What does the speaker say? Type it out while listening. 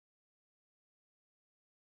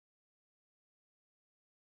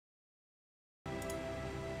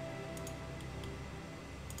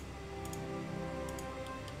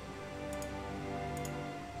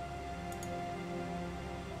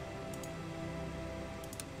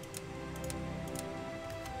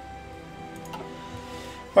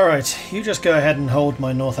Alright, you just go ahead and hold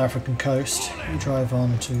my North African coast. You drive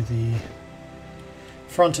on to the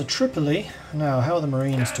front of Tripoli. Now, how are the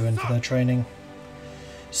Marines doing for their training?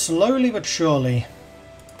 Slowly but surely.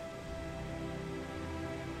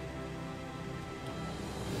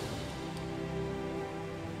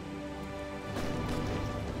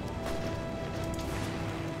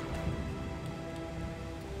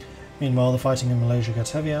 Meanwhile, the fighting in Malaysia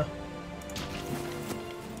gets heavier.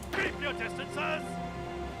 Keep your distances!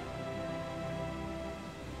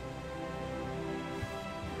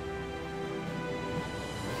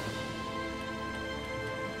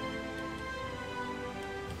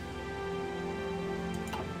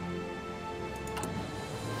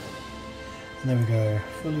 And there we go,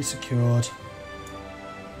 fully secured.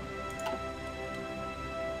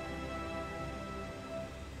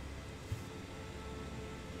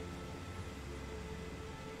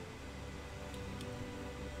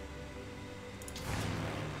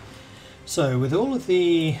 So, with all of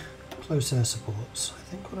the close air supports, I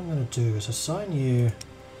think what I'm going to do is assign you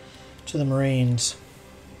to the Marines.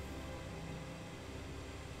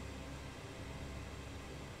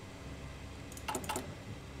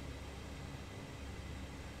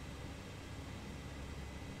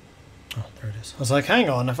 Oh, there it is. I was like, hang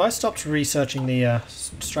on, have I stopped researching the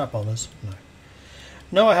strap bombers? No.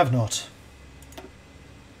 No, I have not.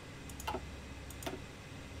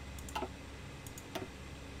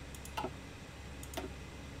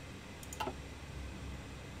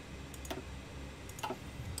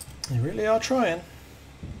 They really are trying.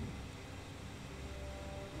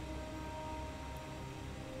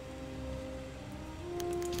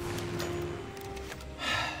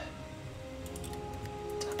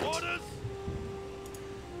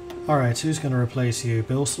 Alright, who's going to replace you?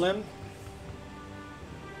 Bill Slim?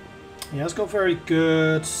 He has got very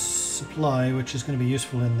good supply, which is going to be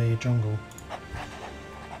useful in the jungle.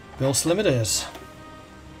 Bill Slim it is.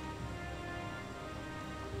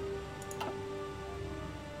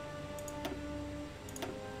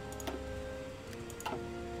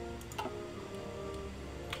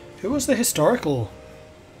 Who was the historical?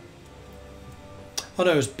 Oh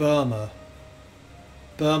no, it was Burma.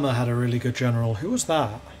 Burma had a really good general. Who was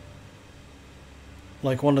that?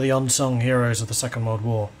 Like one of the unsung heroes of the Second World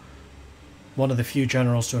War. One of the few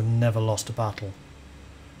generals to have never lost a battle.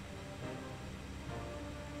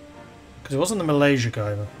 Because it wasn't the Malaysia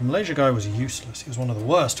guy. The Malaysia guy was useless. He was one of the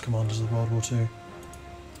worst commanders of World War II.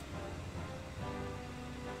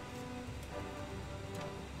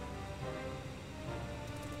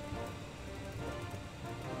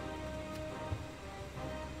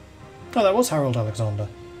 Oh, that was Harold Alexander.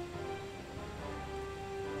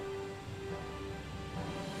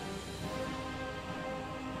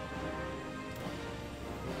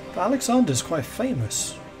 But Alexander's quite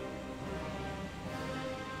famous.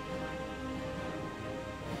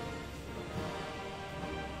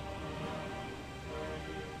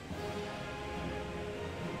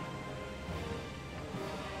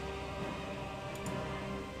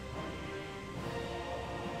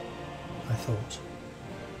 I thought.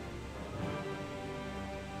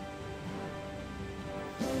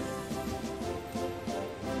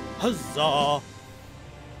 Huzzah!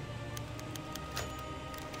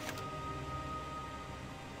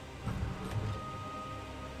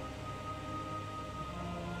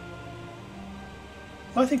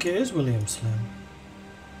 I think it is William Slim.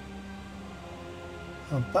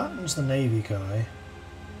 Oh, Batten's the Navy guy.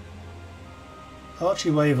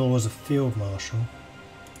 Archie Wavell was a field marshal.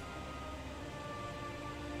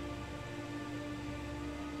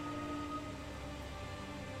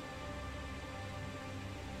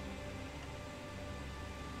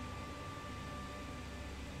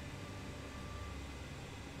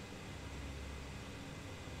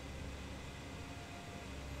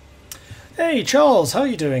 Hey Charles, how are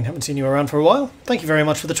you doing? Haven't seen you around for a while. Thank you very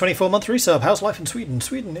much for the 24-month resub. How's life in Sweden?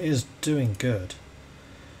 Sweden is doing good.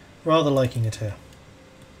 Rather liking it here.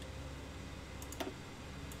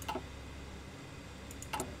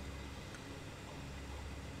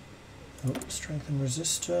 Oh, strength and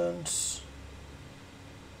resistance.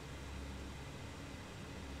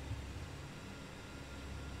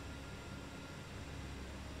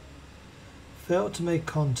 Failed to make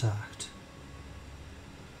contact.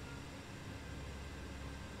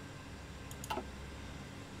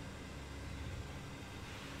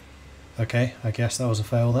 Okay, I guess that was a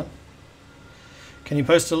fail then. Can you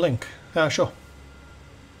post a link? Sure.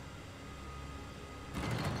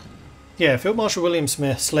 Yeah, Field Marshal William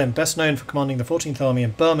Slim, best known for commanding the 14th Army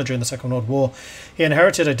in Burma during the Second World War. He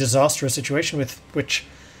inherited a disastrous situation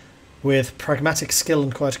with pragmatic skill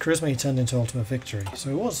and quiet charisma he turned into ultimate victory.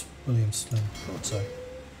 So it was William Slim, I thought so.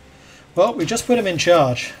 Well, we just put him in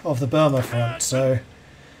charge of the Burma front, so...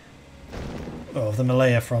 Well, of the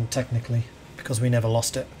Malaya front, technically, because we never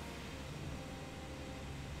lost it.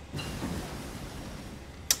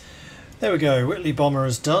 There we go, Whitley Bomber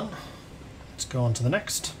is done. Let's go on to the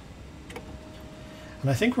next. And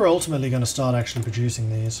I think we're ultimately going to start actually producing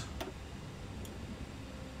these.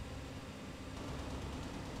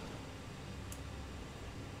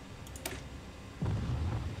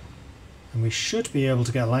 And we should be able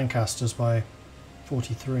to get Lancasters by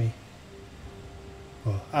 43.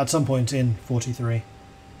 Well, at some point in 43.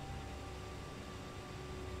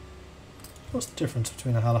 What's the difference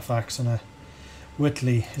between a Halifax and a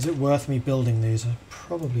Whitley? Is it worth me building these?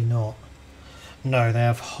 Probably not. No, they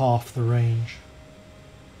have half the range.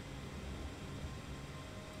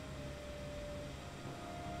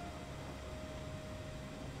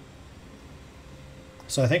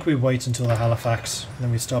 So I think we wait until the Halifax and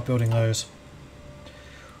then we start building those.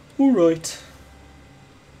 Alright.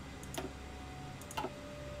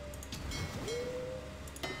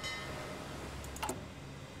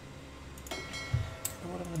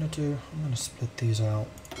 What I'm going to do, I'm going to split these out.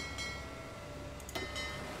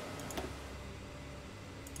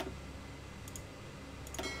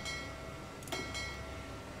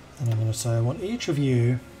 And I'm going to say I want each of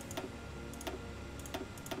you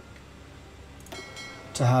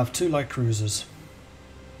to have 2 light cruisers.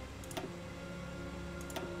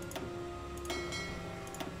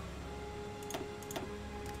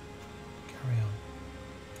 Carry on.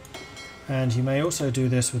 And you may also do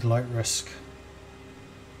this with light risk,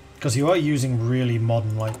 because you are using really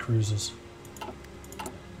modern light cruisers.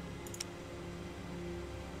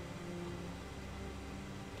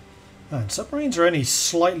 And submarines are only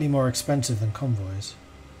slightly more expensive than convoys.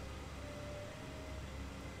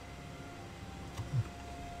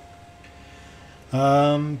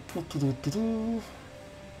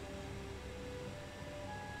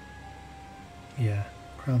 Yeah,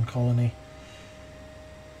 Crown Colony.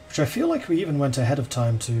 Which I feel like we even went ahead of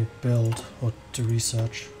time to build or to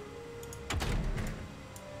research.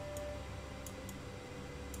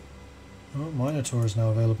 Oh, Minotaur is now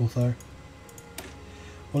available though.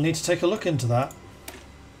 We'll need to take a look into that.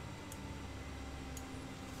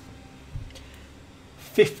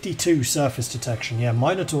 52 surface detection. Yeah,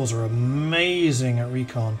 Minotaurs are amazing at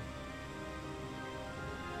recon.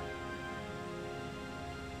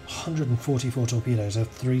 144 torpedoes. They have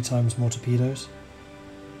 3 times more torpedoes.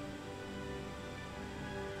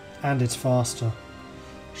 And it's faster.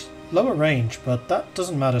 Lower range, but that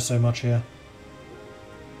doesn't matter so much here.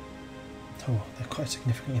 Oh, they're quite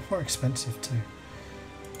significantly more expensive too.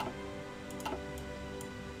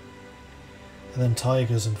 And then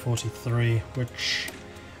Tigers in 43, which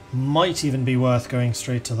might even be worth going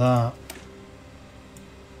straight to that.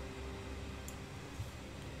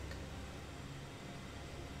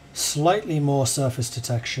 Slightly more surface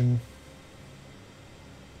detection.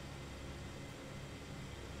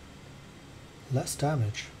 Less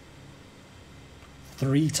damage.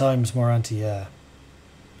 3 times more anti-air.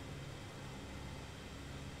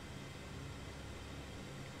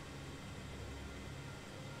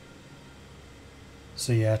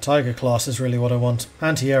 So yeah, Tiger class is really what I want.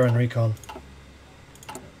 Anti-air and recon.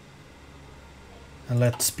 And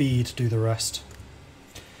let speed do the rest.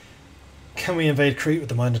 Can we invade Crete with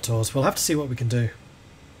the Minotaurs? We'll have to see what we can do.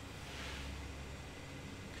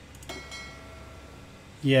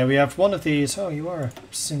 Yeah, we have one of these. Oh, you are a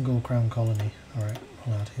single crown colony. Alright,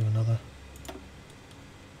 I'll add you another.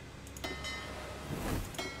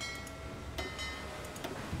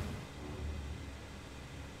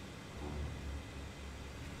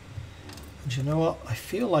 And you know what? I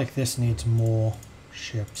feel like this needs more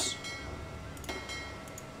ships.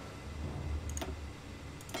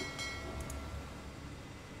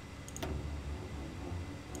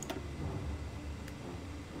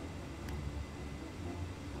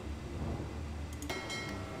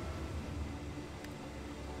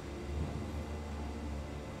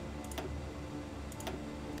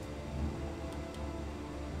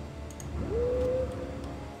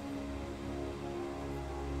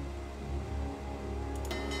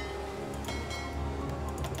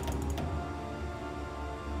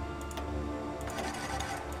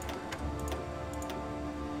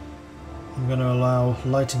 I'm going to allow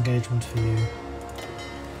light engagement for you.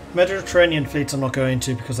 Mediterranean fleets I'm not going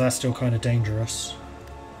to because that's still kind of dangerous.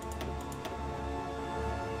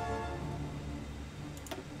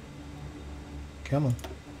 Come on.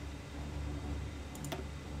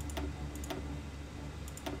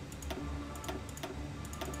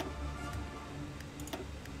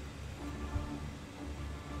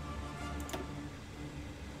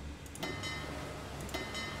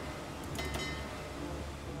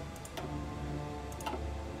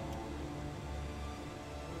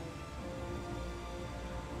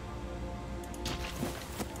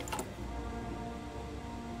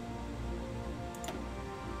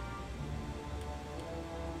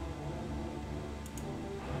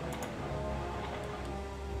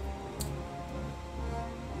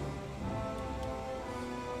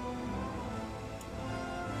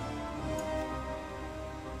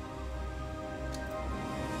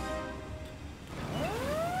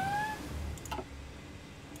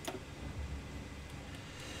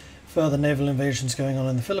 Further naval invasions going on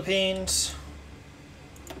in the Philippines.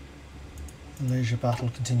 The Malaysia battle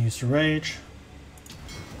continues to rage.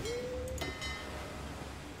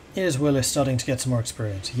 Is Willis starting to get some more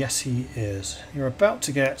experience? Yes, he is. You're about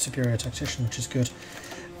to get superior tactician, which is good.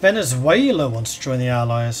 Venezuela wants to join the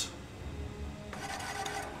Allies.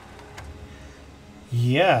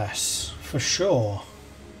 Yes, for sure.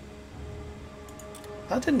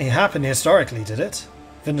 That didn't happen historically, did it?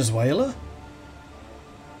 Venezuela?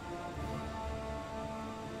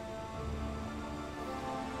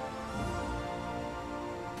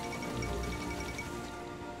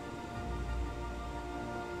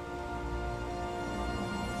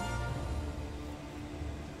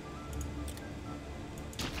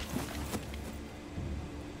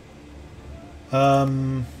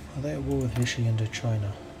 Are they at war with Vichy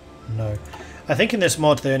Indochina? No. I think in this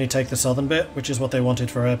mod they only take the southern bit, which is what they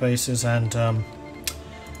wanted for air bases and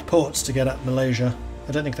ports to get at Malaysia.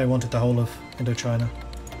 I don't think they wanted the whole of Indochina.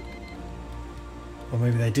 Or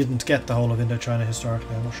maybe they didn't get the whole of Indochina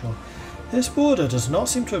historically, I'm not sure. This border does not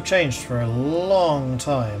seem to have changed for a long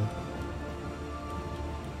time.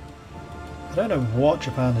 I don't know what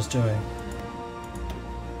Japan is doing.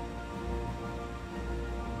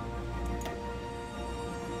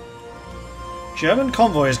 German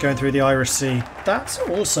convoys going through the Irish Sea. That's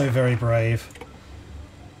also very brave.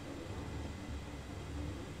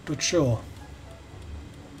 But sure.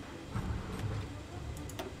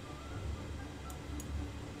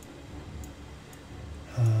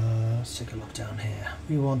 Let's take a look down here.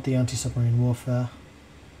 We want the anti-submarine warfare.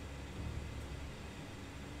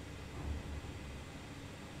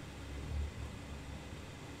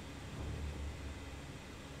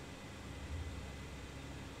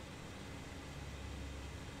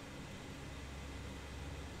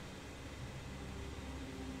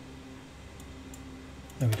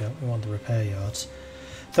 No, we don't. We want the repair yards.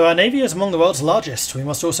 Though our navy is among the world's largest, we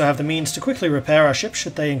must also have the means to quickly repair our ships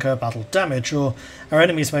should they incur battle damage, or our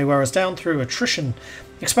enemies may wear us down through attrition.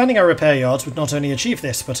 Expanding our repair yards would not only achieve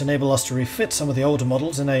this, but enable us to refit some of the older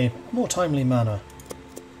models in a more timely manner.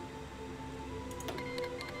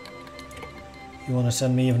 You want to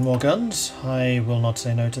send me even more guns? I will not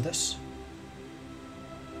say no to this.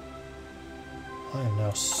 I am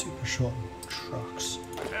now super short on trucks.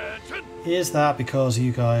 Is that because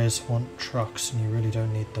you guys want trucks and you really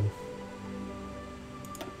don't need them?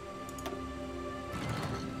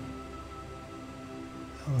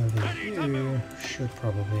 However, you should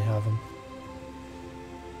probably have them.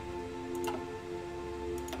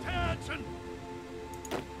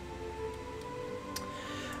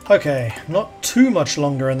 Okay, not too much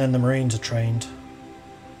longer and then the Marines are trained.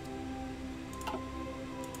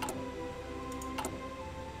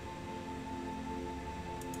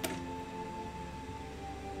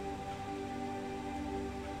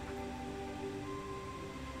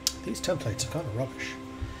 These templates are kind of rubbish.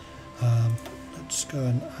 Let's go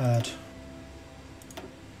and add.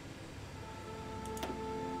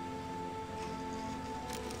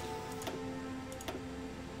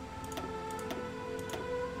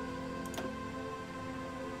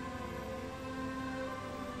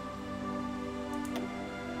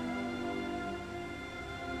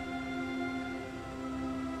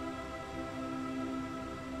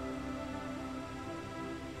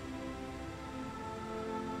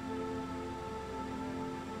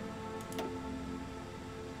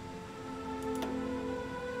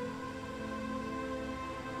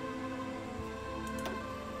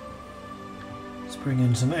 Bring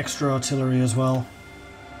in some extra artillery as well.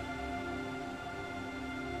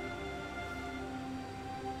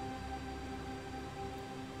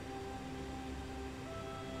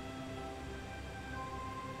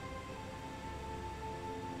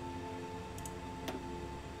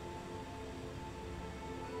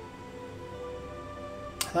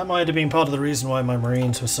 That might have been part of the reason why my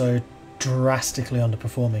Marines were so drastically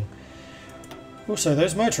underperforming. Also,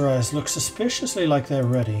 those motorized look suspiciously like they're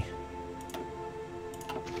ready.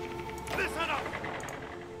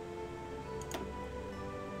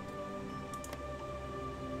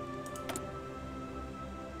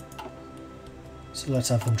 So let's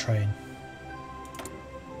have them train.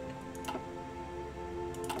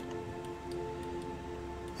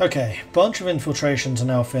 Okay, bunch of infiltrations are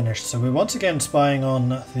now finished, so we're once again spying on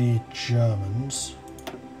the Germans.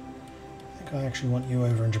 I think I actually want you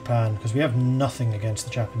over in Japan, because we have nothing against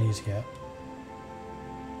the Japanese yet.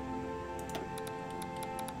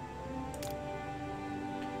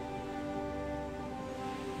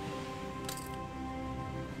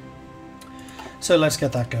 So let's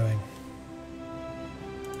get that going.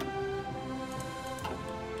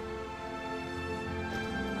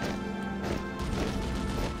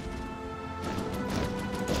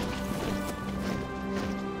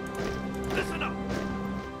 Listen up!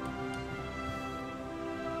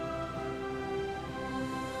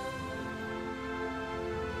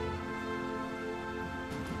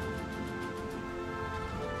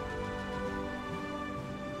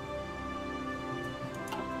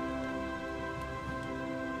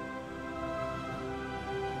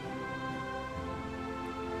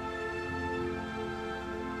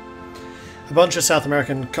 A bunch of South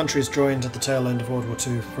American countries joined at the tail end of World War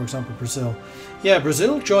II, for example Brazil. Yeah,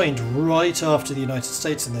 Brazil joined right after the United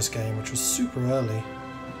States in this game, which was super early.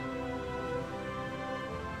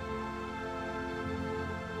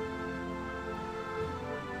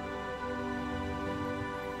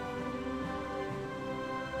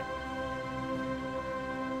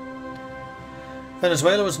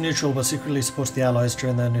 Venezuela was neutral but secretly supported the Allies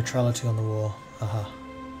during their neutrality on the war. Aha.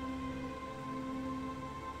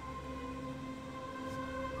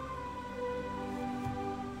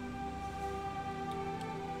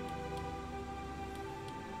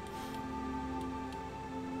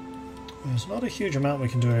 There's not a huge amount we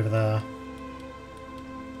can do over there.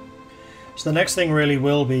 So the next thing really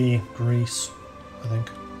will be Greece, I think.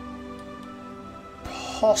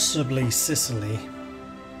 Possibly Sicily.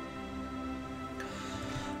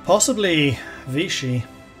 Possibly Vichy.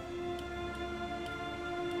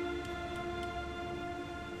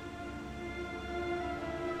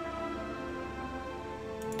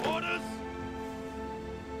 Orders!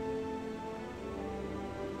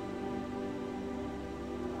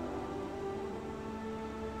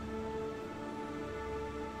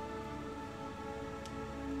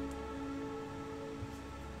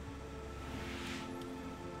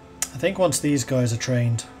 I think once these guys are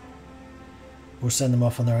trained, we'll send them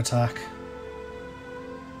off on their attack.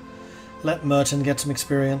 Let Merton get some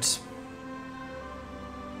experience.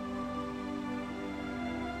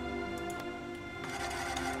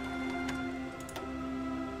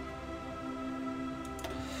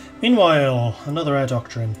 Meanwhile, another air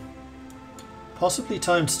doctrine. Possibly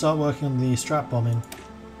time to start working on the strap bombing.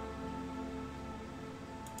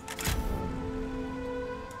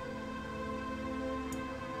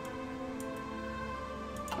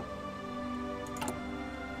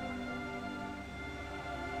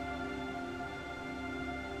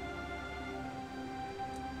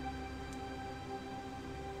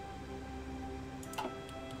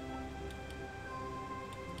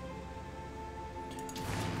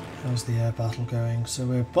 How's the air battle going? So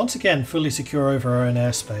we're once again fully secure over our own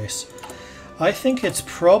airspace. I think it's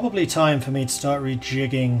probably time for me to start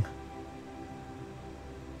rejigging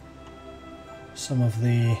some of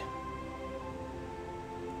the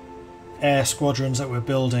air squadrons that we're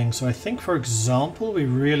building. So I think, for example, we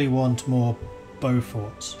really want more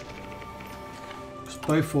Beauforts. Because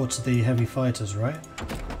Beauforts are the heavy fighters, right?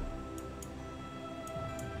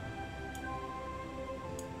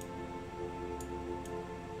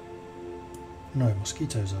 No,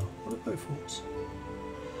 mosquitoes are. What are Beauforts?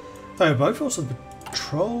 Oh, Beauforts are the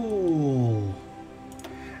patrol.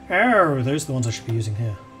 Oh, those are the ones I should be using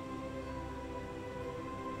here.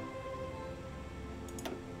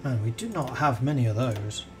 Man, we do not have many of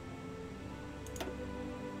those.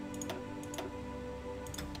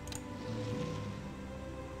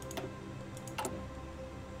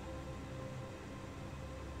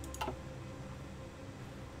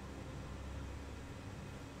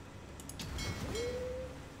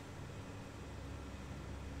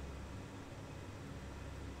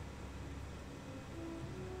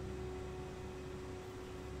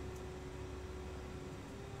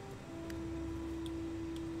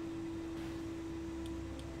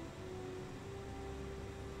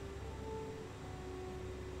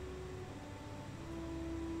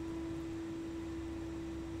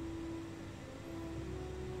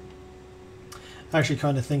 Actually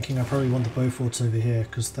kind of thinking I probably want the Beauforts over here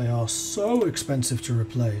because they are so expensive to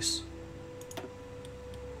replace.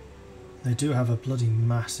 They do have a bloody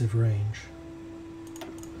massive range.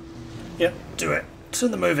 Yep, do it.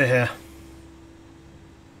 Send them over here.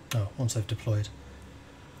 Oh, once they've deployed.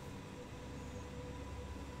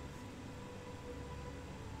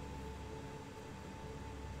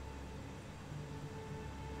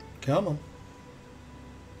 Come on.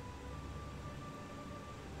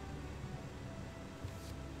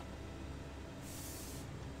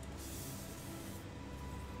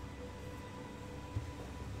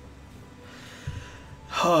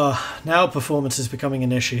 Now performance is becoming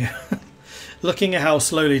an issue. Looking at how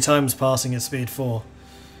slowly time's passing at speed 4.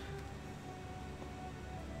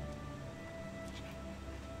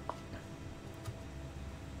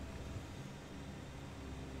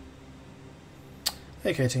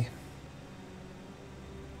 Hey Katie.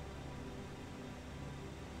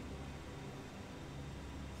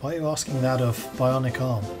 Why are you asking that of Bionic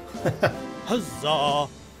Arm?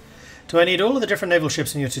 Huzzah! Do I need all of the different naval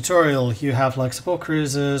ships in your tutorial? You have like support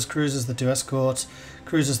cruisers, cruisers that do escorts,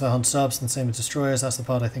 cruisers that hunt subs, and the same with destroyers. That's the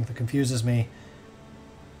part I think that confuses me.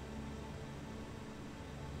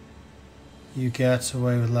 You get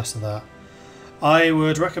away with less of that. I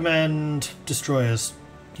would recommend destroyers.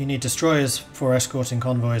 You need destroyers for escorting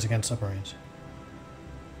convoys against submarines.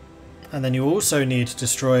 And then you also need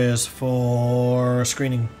destroyers for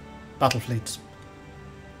screening battle fleets.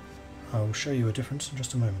 I will show you a difference in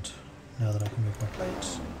just a moment. Now that I can move my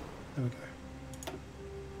plates. There we go.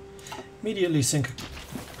 Immediately sink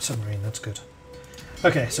a submarine, that's good.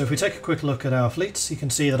 Okay, so if we take a quick look at our fleets, you can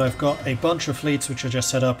see that I've got a bunch of fleets which are just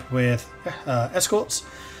set up with escorts.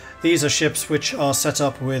 These are ships which are set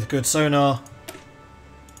up with good sonar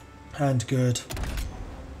and good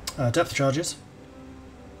depth charges.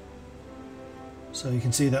 So you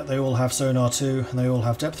can see that they all have sonar too, and they all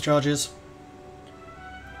have depth charges.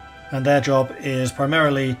 And their job is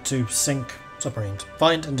primarily to sink submarines,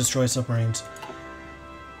 find and destroy submarines.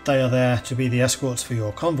 They are there to be the escorts for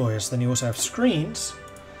your convoys. Then you also have screens,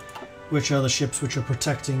 which are the ships which are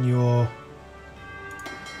protecting your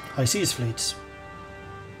high seas fleets.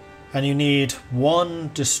 And you need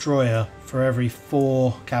 1 destroyer for every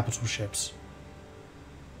 4 capital ships.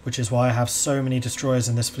 Which is why I have so many destroyers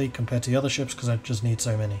in this fleet compared to the other ships, because I just need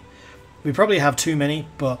so many. We probably have too many,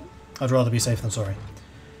 but I'd rather be safe than sorry.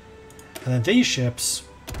 And then these ships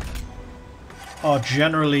are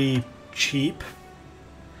generally cheap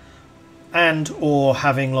and or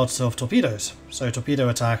having lots of torpedoes. So torpedo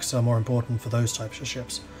attacks are more important for those types of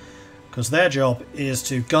ships, because their job is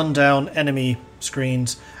to gun down enemy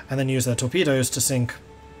screens and then use their torpedoes to sink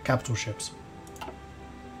capital ships.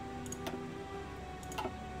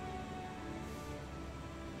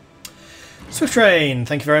 Swift Train,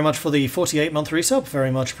 thank you very much for the 48-month resub,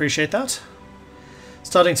 very much appreciate that.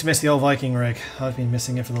 Starting to miss the old Viking rig. I've been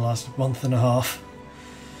missing it for the last month and a half.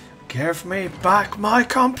 Give me back my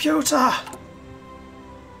computer!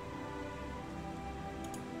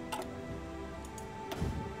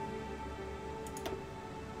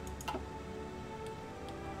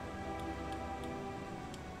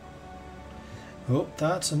 Oh,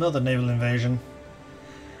 that's another naval invasion.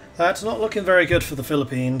 That's not looking very good for the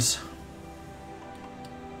Philippines.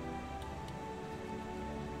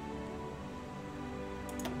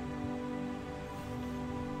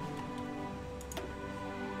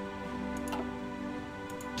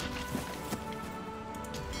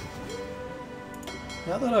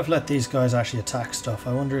 Now that I've let these guys actually attack stuff,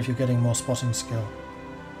 I wonder if you're getting more spotting skill.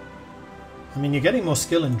 I mean, you're getting more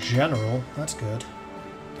skill in general, that's good.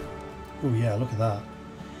 Oh yeah, look at that.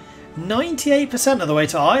 98% of the way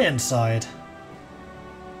to Ironside.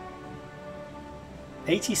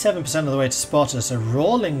 87% of the way to Spotter, so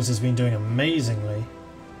Rawlings has been doing amazingly.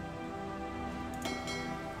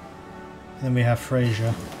 And then we have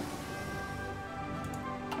Fraser.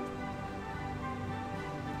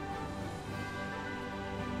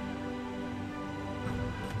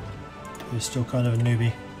 Who's still kind of a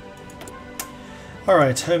newbie.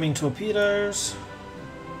 Alright, homing torpedoes.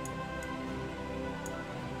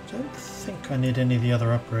 Don't think I need any of the other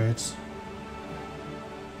upgrades.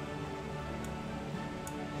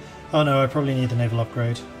 Oh no, I probably need the naval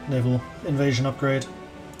upgrade. Naval invasion upgrade.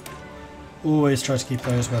 Always try to keep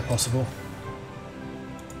those where possible.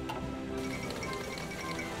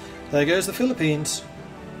 There goes the Philippines.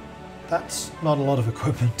 That's not a lot of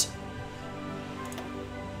equipment.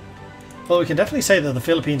 Well, we can definitely say that the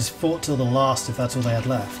Philippines fought till the last if that's all they had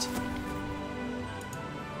left.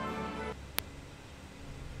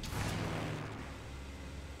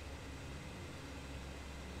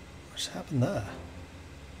 What's happened there?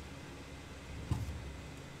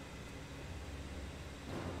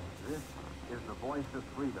 This is the voice of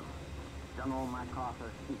freedom, General MacArthur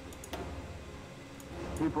speaking.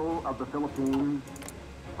 People of the Philippines,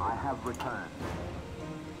 I have returned.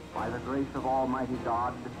 By the grace of Almighty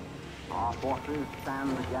God, our forces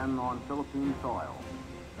stand again on Philippine soil,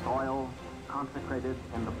 soil consecrated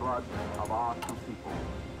in the blood of our two people.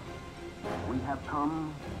 We have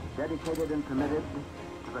come, dedicated and committed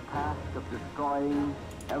to the task of destroying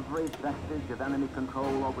every vestige of enemy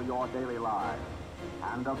control over your daily lives,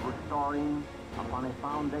 and of restoring, upon a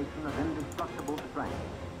foundation of indestructible strength,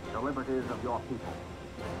 the liberties of your people.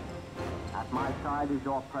 At my side is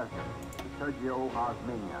your president, Sergio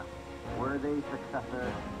Osmeña, worthy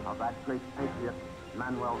successor of that great patriot,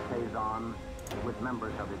 Manuel Quezon, with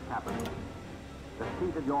members of his cabinet. The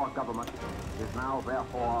seat of your government is now,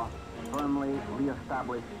 therefore, firmly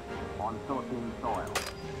re-established on Philippine soil.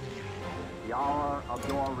 The hour of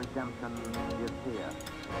your redemption is here.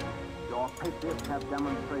 patriots have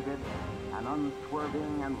demonstrated an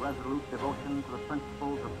unswerving and resolute devotion to the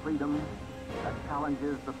principles of freedom that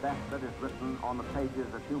challenges the best that is written on the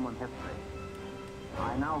pages of human history.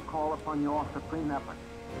 I now call upon your supreme effort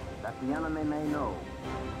that the enemy may know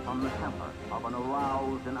from the temper of an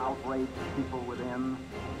aroused and outraged people within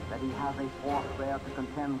that he has a force there to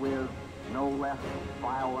contend with no less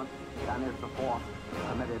violent than is the force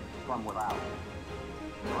committed from without.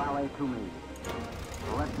 Rally to me.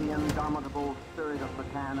 Let the indomitable spirit of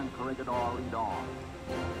Bataan and Corregidor lead on.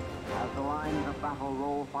 As the lines of battle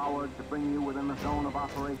roll forward to bring you within the zone of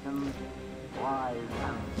operations, rise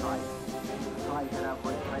and strike. Strike at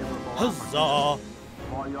every favorable Huzzah! opportunity.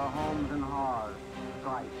 For your homes and hearths,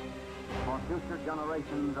 strike. For future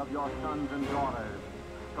generations of your sons and daughters,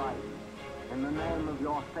 strike. In the name of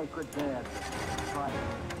your sacred dead, strike.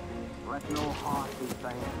 Let no heart be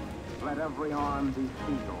faint. Let every arm be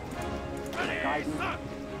steel. The guidance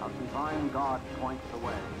of divine God points the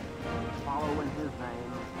way. Follow in his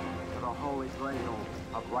name to the holy grail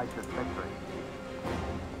of righteous victory.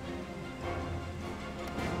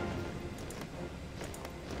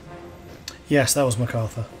 Yes, that was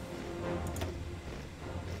MacArthur.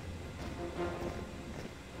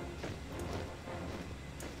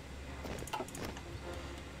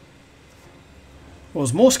 What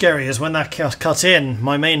was more scary is when that cut in,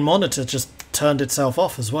 my main monitor just turned itself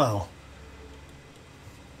off as well.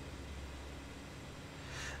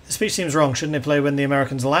 The speech seems wrong. Shouldn't it play when the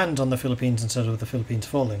Americans land on the Philippines instead of the Philippines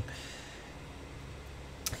falling?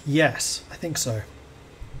 Yes, I think so.